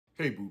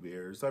Hey Boo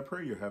Bears, I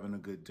pray you're having a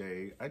good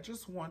day. I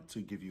just want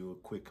to give you a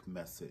quick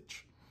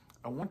message.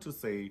 I want to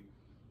say,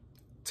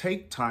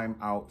 take time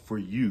out for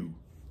you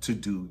to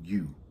do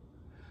you.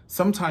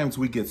 Sometimes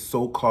we get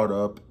so caught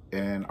up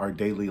in our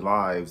daily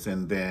lives,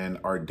 and then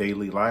our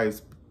daily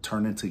lives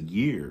turn into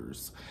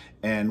years,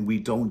 and we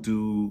don't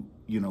do,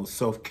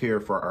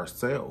 self-care for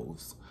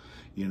ourselves,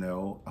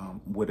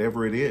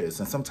 whatever it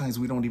is. And sometimes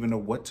we don't even know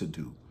what to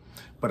do.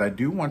 But I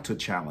do want to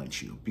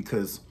challenge you,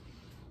 because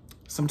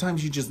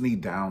sometimes you just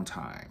need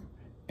downtime,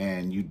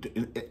 and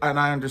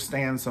I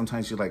understand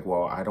sometimes you're like,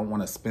 well, I don't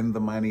want to spend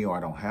the money, or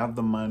I don't have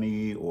the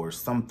money or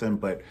something,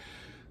 but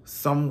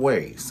some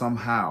way,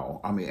 somehow,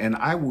 and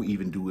I will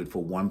even do it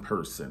for one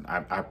person.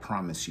 I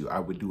promise you, I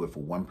would do it for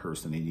one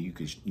person, and you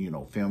could,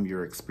 film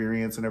your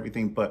experience and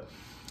everything. But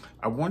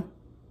I want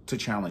to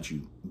challenge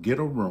you, get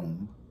a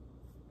room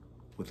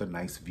with a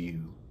nice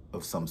view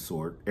of some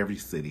sort. Every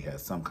city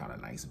has some kind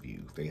of nice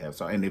view. They have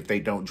so, and if they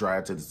don't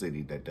drive to the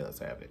city that does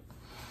have it,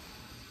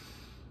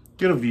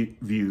 get a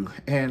view.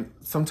 And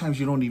sometimes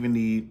you don't even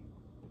need,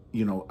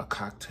 a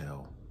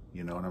cocktail.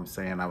 You know what I'm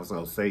saying? I was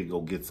going to say, go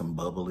get some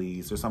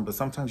bubblies or something, but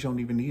sometimes you don't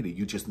even need it.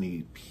 You just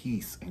need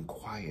peace and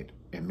quiet,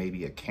 and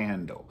maybe a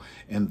candle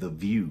and the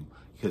view,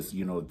 because,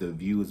 the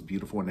view is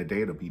beautiful in the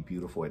day. It'll be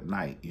beautiful at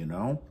night,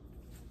 and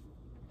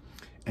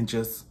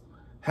just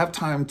have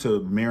time to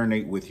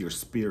marinate with your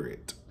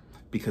spirit.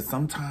 Because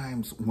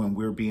sometimes when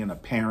we're being a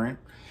parent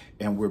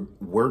and we're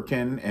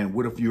working, and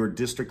what if you're a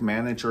district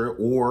manager,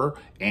 or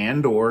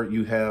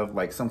you have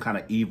like some kind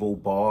of evil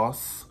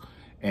boss,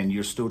 and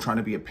you're still trying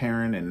to be a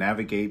parent and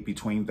navigate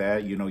between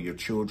that, your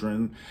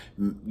children,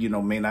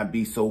 may not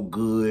be so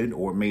good,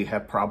 or may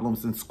have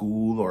problems in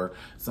school, or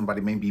somebody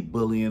may be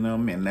bullying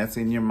them, and that's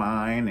in your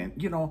mind.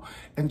 And,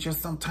 and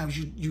just sometimes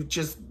you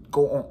just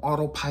go on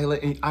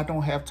autopilot, and I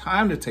don't have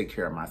time to take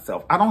care of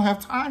myself. I don't have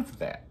time for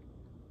that.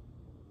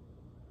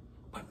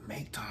 But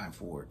make time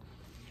for it.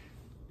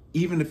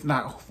 Even if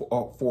not for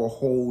a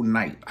whole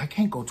night. I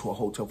can't go to a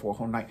hotel for a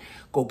whole night.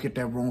 Go get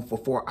that room for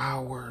 4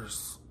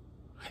 hours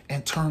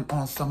and turn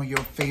on some of your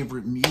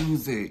favorite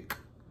music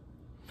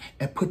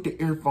and put the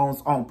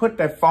earphones on. Put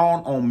that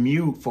phone on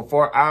mute for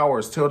 4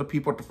 hours. Tell the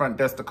people at the front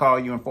desk to call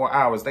you in 4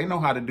 hours. They know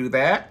how to do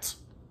that.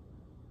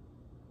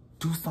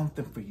 Do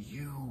something for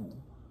you.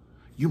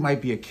 You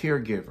might be a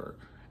caregiver,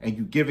 and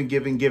you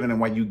giving, and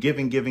while you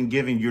giving,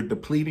 you're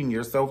depleting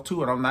yourself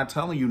too. And I'm not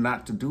telling you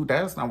not to do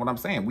that. That's not what I'm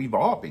saying. We've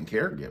all been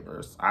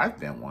caregivers. I've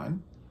been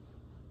one.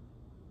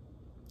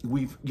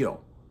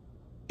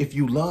 If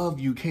you love,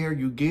 you care,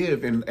 you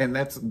give, and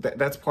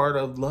that's part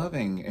of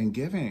loving and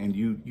giving, and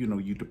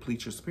you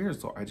deplete your spirit.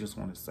 So I just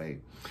want to say,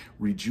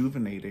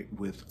 rejuvenate it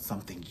with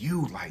something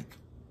you like.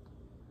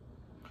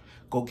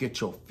 Go get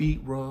your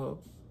feet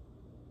rubbed.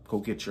 Go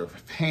get your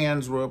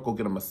hands rubbed, go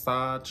get a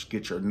massage,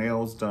 get your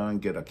nails done,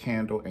 get a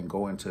candle, and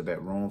go into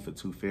that room for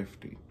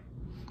 $250.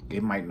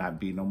 It might not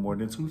be no more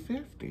than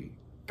 $250.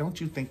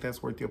 Don't you think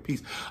that's worth your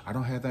peace? I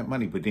don't have that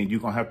money, but then you're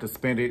going to have to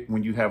spend it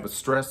when you have a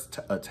stress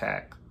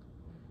attack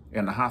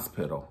in the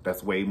hospital.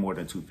 That's way more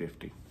than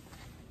 $250.